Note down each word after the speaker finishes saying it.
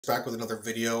Back with another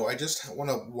video. I just want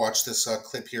to watch this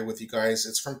clip here with you guys.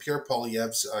 It's from Pierre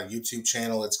Poilievre's YouTube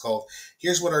channel. It's called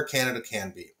 "Here's What Our Canada Can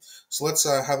Be." So let's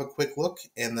have a quick look,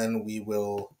 and then we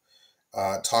will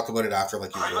talk about it after,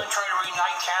 like Are you usual. going to try to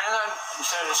reunite Canada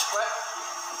instead of split?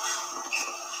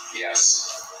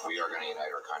 Yes, we are going to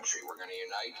unite our country. We're going to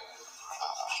unite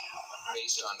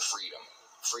based on freedom.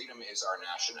 Freedom is our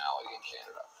nationality in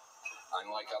Canada.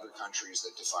 Unlike other countries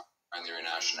that define their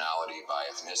nationality by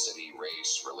ethnicity,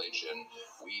 race, religion,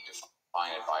 we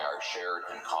define it by our shared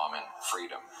and common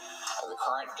freedom. The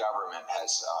current government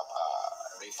has,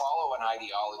 they follow an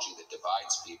ideology that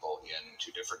divides people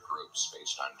into different groups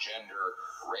based on gender,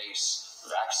 race,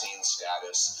 vaccine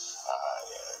status,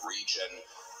 region,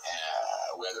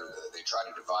 whether they try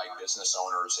to divide business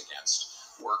owners against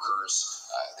workers.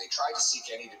 They try to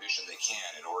seek any division they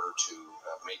can in order to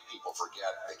make people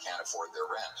forget they can't afford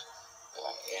their rent.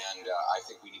 I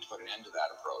think we need to put an end to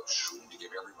that approach. We need to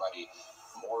give everybody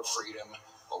more freedom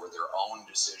over their own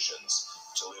decisions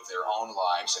to live their own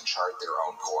lives and chart their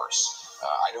own course.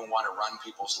 I don't want to run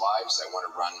people's lives. I want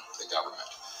to run the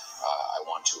government. I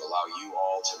want to allow you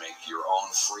all to make your own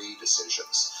free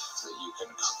decisions so that you can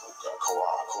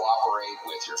cooperate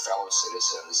with your fellow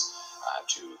citizens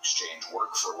to exchange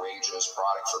work for wages,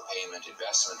 product for payment,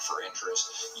 investment for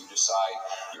interest. You decide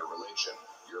your religion,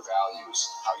 your values,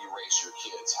 how you raise your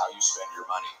kids, how you spend your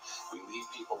money. We leave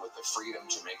people with the freedom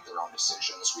to make their own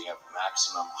decisions. We have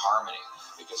maximum harmony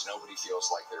because nobody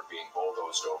feels like they're being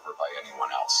bulldozed over by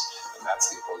anyone else. And that's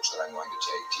the approach that I'm going to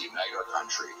take to unite our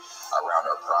country around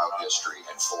our proud history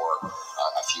and for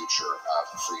a future of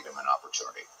freedom and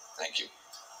opportunity. Thank you.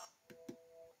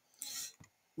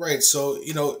 Right. So,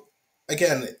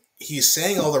 again, he's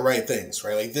saying all the right things,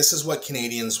 right? Like, this is what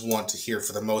Canadians want to hear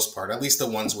for the most part, at least the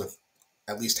ones with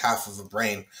at least half of a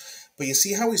brain. But you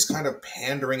see how he's kind of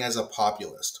pandering as a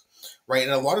populist, right?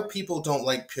 And a lot of people don't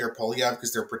like Pierre Poilievre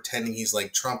because they're pretending he's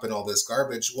like Trump and all this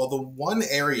garbage. Well, the one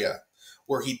area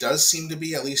where he does seem to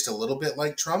be at least a little bit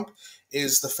like Trump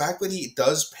is the fact that he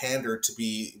does pander to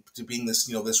being this,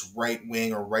 this right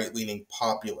wing or right leaning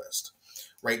populist.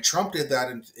 Right, Trump did that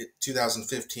in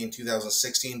 2015,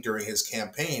 2016 during his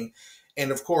campaign,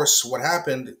 and of course, what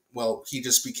happened? Well, he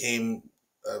just became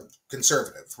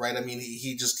conservative, right? I mean,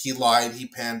 he lied, he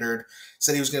pandered,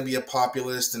 said he was going to be a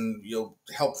populist and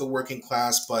help the working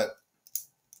class, but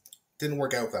didn't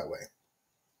work out that way.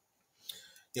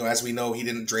 As we know, he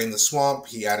didn't drain the swamp.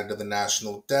 He added to the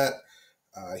national debt.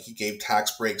 He gave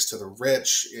tax breaks to the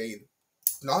rich.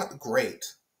 Not great.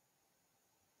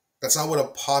 That's not what a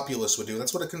populist would do.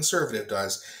 That's what a conservative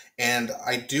does. And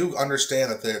I do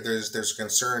understand that there's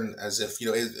concern as if,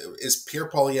 is Pierre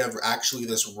Poilievre actually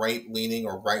this right-leaning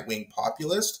or right-wing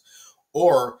populist?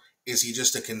 Or is he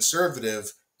just a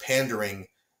conservative pandering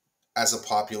as a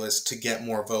populist to get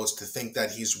more votes, to think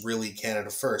that he's really Canada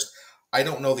first? I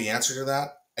don't know the answer to that.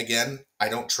 Again, I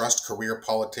don't trust career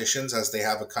politicians, as they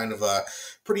have a kind of a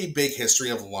pretty big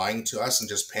history of lying to us and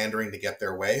just pandering to get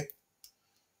their way.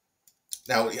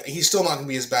 Now, he's still not going to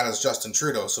be as bad as Justin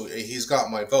Trudeau, so he's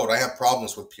got my vote. I have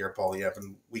problems with Pierre Poilievre,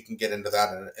 and we can get into that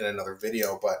in another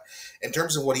video. But in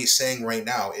terms of what he's saying right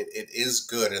now, it is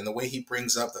good. And the way he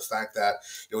brings up the fact that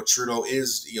Trudeau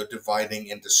is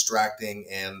dividing and distracting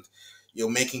and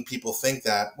making people think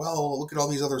that, well, look at all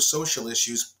these other social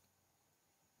issues,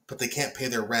 but they can't pay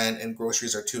their rent and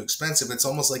groceries are too expensive. It's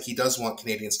almost like he does want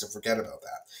Canadians to forget about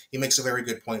that. He makes a very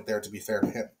good point there, to be fair to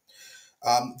him.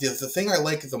 The thing I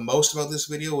like the most about this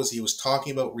video was he was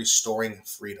talking about restoring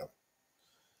freedom.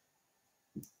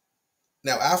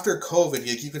 Now, after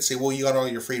COVID, you could say, well, you got all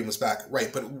your freedoms back. Right,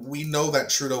 but we know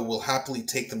that Trudeau will happily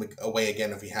take them away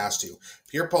again if he has to.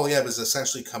 Pierre Poilievre is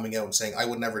essentially coming out and saying, I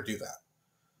would never do that.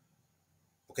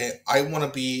 Okay, I want to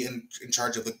be in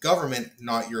charge of the government,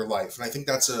 not your life. And I think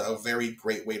that's a very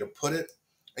great way to put it.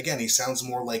 Again, he sounds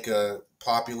more like a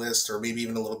populist or maybe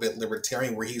even a little bit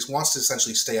libertarian, where he wants to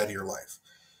essentially stay out of your life.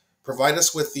 Provide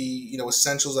us with the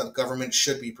essentials that government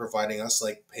should be providing us,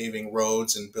 like paving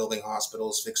roads and building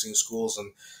hospitals, fixing schools,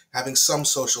 and having some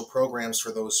social programs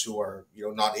for those who are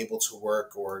not able to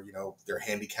work or they're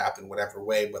handicapped in whatever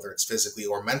way, whether it's physically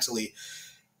or mentally.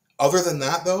 Other than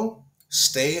that, though,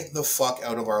 stay the fuck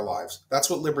out of our lives. That's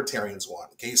what libertarians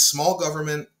want. Okay, small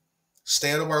government.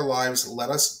 Stay out of our lives. Let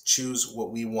us choose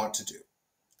what we want to do.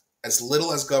 As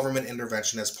little as government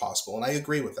intervention as possible. And I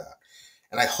agree with that.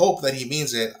 And I hope that he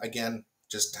means it. Again,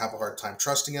 just have a hard time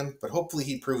trusting him. But hopefully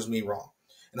he proves me wrong.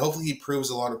 And hopefully he proves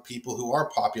a lot of people who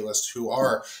are populists, who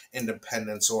are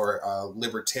independents or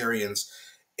libertarians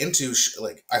into,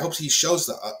 I hope he shows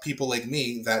the people like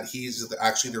me that he's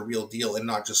actually the real deal and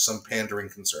not just some pandering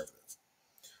conservative.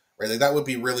 right? Like, that would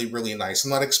be really, really nice.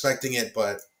 I'm not expecting it,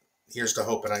 but here's to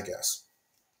hoping, I guess.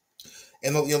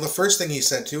 And the first thing he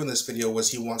said too in this video was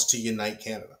he wants to unite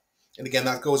Canada. And again,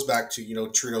 that goes back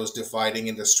to Trudeau's dividing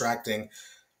and distracting.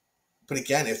 But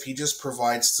again, if he just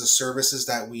provides the services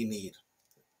that we need,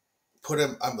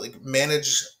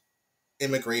 manage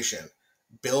immigration,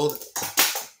 build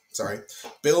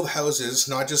houses,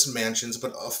 not just mansions,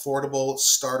 but affordable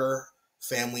starter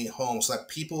family homes, so that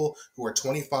people who are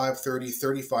 25, 30,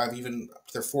 35, even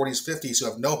their 40s, 50s, who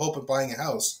have no hope of buying a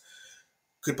house,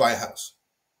 could buy a house.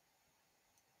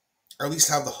 Or at least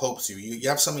have the hope to. You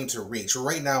have something to reach.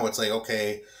 Right now, it's like,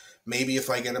 okay, maybe if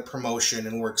I get a promotion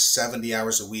and work 70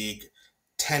 hours a week,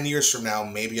 10 years from now,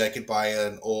 maybe I could buy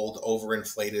an old,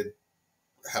 overinflated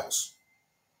house.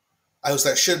 A house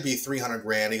that should be 300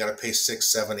 grand, you got to pay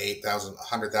 6, 7, 8,000,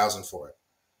 100,000 for it.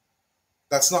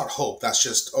 That's not hope. That's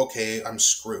just, okay, I'm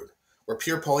screwed. Where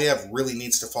Pierre Poilievre really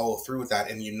needs to follow through with that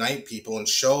and unite people and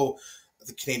show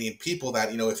the Canadian people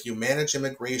that, if you manage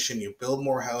immigration, you build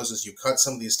more houses, you cut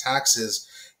some of these taxes,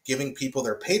 giving people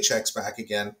their paychecks back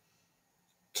again,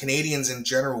 Canadians in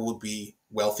general would be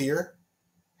wealthier,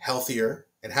 healthier,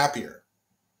 and happier.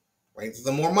 Right?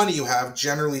 The more money you have,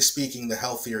 generally speaking, the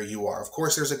healthier you are. Of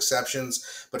course, there's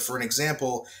exceptions, but for an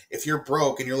example, if you're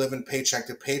broke and you're living paycheck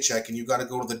to paycheck and you got to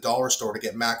go to the dollar store to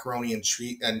get macaroni and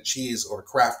cheese or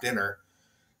Kraft dinner,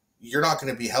 you're not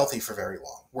going to be healthy for very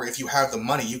long. Where if you have the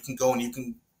money, you can go and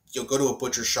you'll go to a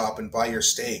butcher shop and buy your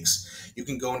steaks. You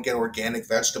can go and get organic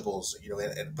vegetables,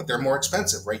 but they're more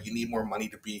expensive, right? You need more money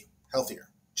to be healthier,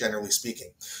 generally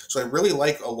speaking. So I really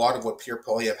like a lot of what Pierre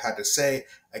Poilievre had to say.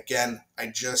 Again, I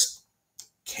just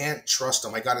can't trust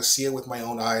him. I got to see it with my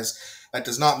own eyes. That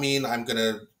does not mean I'm going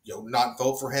to not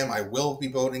vote for him. I will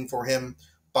be voting for him,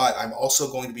 but I'm also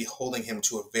going to be holding him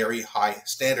to a very high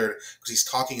standard because he's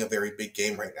talking a very big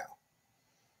game right now.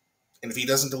 And if he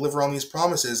doesn't deliver on these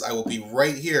promises, I will be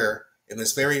right here in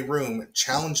this very room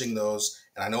challenging those.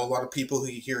 And I know a lot of people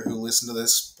who listen to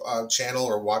this channel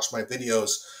or watch my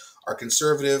videos are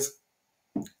conservative.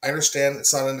 I understand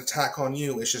it's not an attack on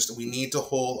you. It's just we need to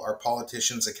hold our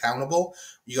politicians accountable.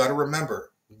 You got to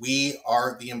remember, we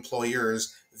are the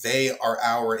employers. They are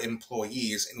our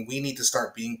employees, and we need to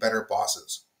start being better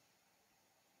bosses.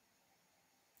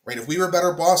 Right? If we were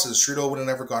better bosses, Trudeau would have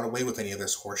never got away with any of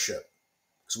this horse shit.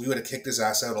 Because we would have kicked his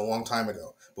ass out a long time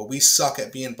ago. But we suck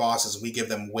at being bosses. We give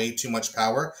them way too much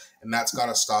power, and that's got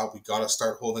to stop. We got to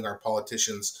start holding our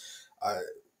politicians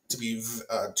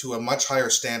to a much higher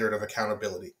standard of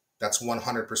accountability. That's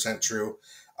 100% true.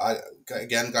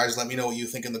 Again, guys, let me know what you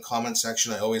think in the comment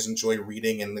section. I always enjoy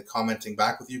reading and commenting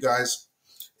back with you guys.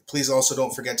 Please also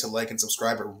don't forget to like and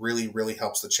subscribe. It really, really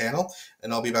helps the channel.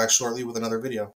 And I'll be back shortly with another video.